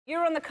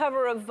You're on the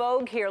cover of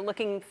Vogue here,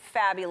 looking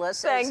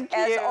fabulous, as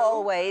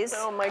always.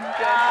 Oh my goodness.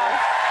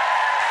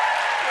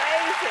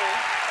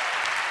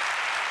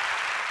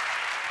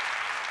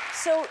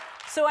 Crazy.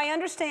 So I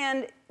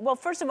understand, well,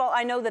 first of all,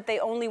 I know that they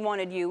only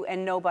wanted you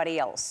and nobody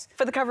else.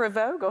 For the cover of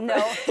Vogue? Or no,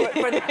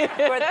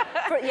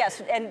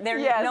 yes, and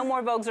no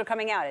more Vogues are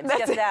coming out. It's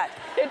just that.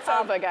 It's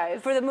over,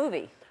 guys. For the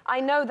movie. I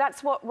know,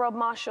 that's what Rob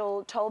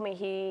Marshall told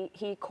me.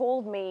 He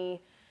called me,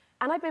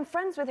 and I've been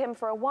friends with him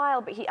for a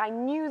while, but I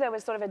knew there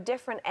was sort of a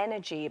different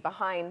energy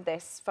behind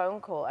this phone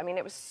call. I mean,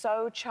 it was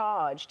so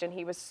charged, and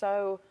he was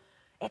so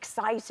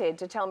excited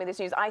to tell me this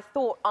news. I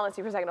thought,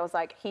 honestly, for a second, I was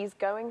like, he's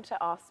going to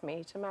ask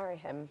me to marry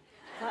him.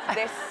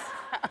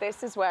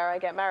 This is where I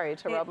get married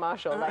to Rob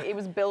Marshall. Like, it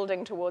was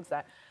building towards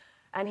that.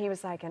 And he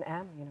was like, and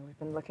Em, you know, we've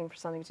been looking for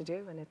something to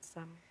do, and it's,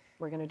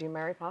 we're gonna do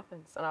Mary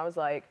Poppins. And I was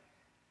like,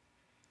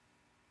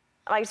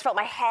 I just felt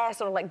my hair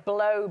sort of like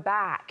blow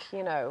back,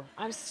 you know.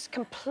 I was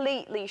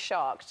completely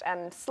shocked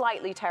and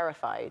slightly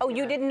terrified. Oh,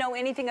 you didn't know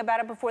anything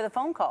about it before the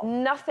phone call?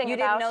 Nothing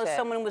about it. You didn't know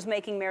someone was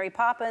making Mary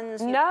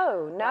Poppins?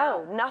 No,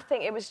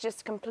 nothing. It was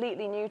just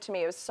completely new to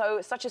me. It was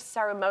such a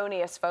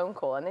ceremonious phone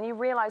call. And then you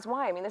realize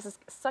why. I mean, this is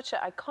such an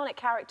iconic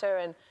character,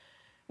 and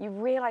you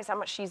realize how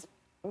much she's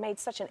made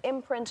such an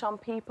imprint on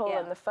people,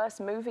 and the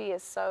first movie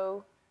is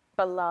so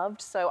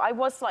beloved. So I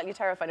was slightly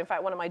terrified. In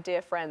fact, one of my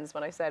dear friends,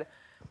 when I said,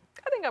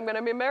 I think I'm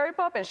gonna be Mary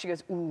Poppins, she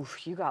goes, ooh,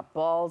 you got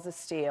balls of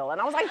steel.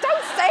 And I was like,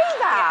 don't say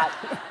that.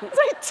 It's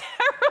like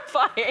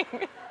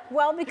terrifying.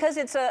 Well, because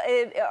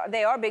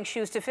they are big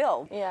shoes to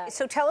fill. Yeah.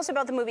 So tell us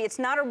about the movie. It's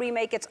not a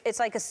remake, it's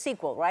like a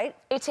sequel, right?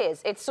 It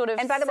is. It's sort of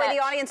And by the way,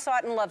 the audience saw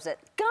it and loves it.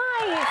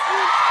 Guys!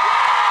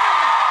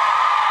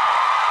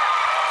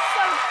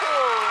 So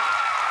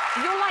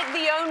cool. You're like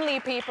the only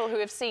people who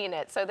have seen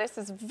it, so this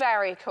is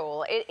very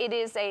cool. It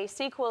is a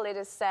sequel. It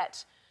is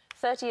set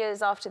 30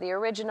 years after the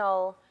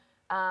original.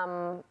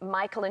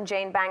 Michael and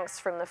Jane Banks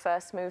from the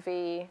first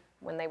movie,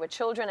 when they were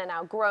children, are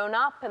now grown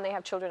up, and they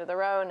have children of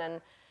their own.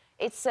 And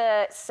it's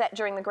set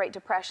during the Great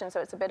Depression, so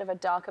it's a bit of a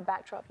darker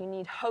backdrop. You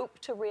need hope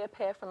to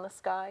reappear from the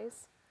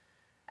skies.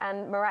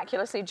 And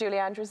miraculously, Julie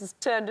Andrews has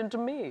turned into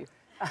me.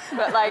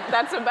 But like,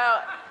 that's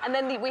about... And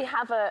then we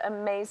have an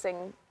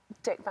amazing...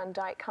 Dick Van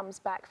Dyke comes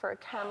back for a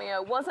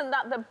cameo. Wasn't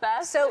that the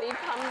best? So he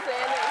comes in,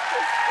 it's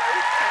just so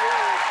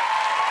sweet.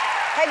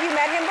 Had you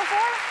met him before?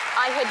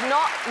 I had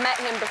not met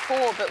him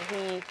before, but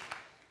he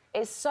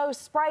is so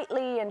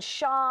sprightly and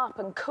sharp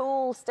and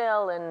cool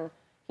still, and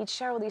he'd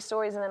share all these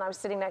stories, and then I was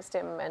sitting next to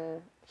him,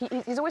 and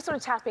he's always sort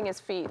of tapping his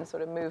feet and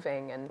sort of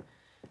moving, and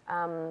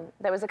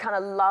there was a kind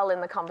of lull in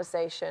the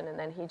conversation, and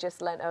then he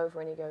just leant over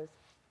and he goes,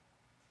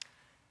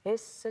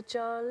 "It's a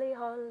jolly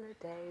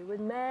holiday with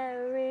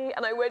Mary,"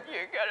 and I went,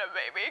 "You're gonna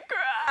make me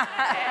cry."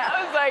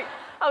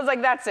 I was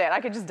like, that's it.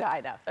 I could just die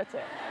now. That's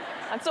it.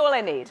 That's all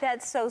I need.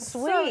 That's so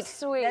sweet.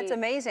 So sweet. That's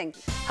amazing.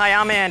 Hi,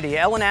 I'm Andy.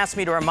 Ellen asked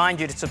me to remind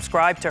you to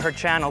subscribe to her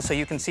channel so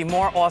you can see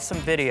more awesome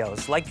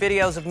videos, like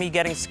videos of me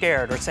getting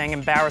scared or saying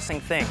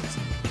embarrassing things,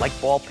 like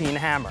Ball Peen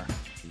Hammer,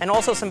 and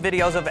also some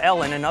videos of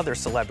Ellen and other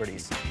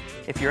celebrities,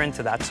 if you're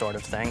into that sort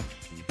of thing.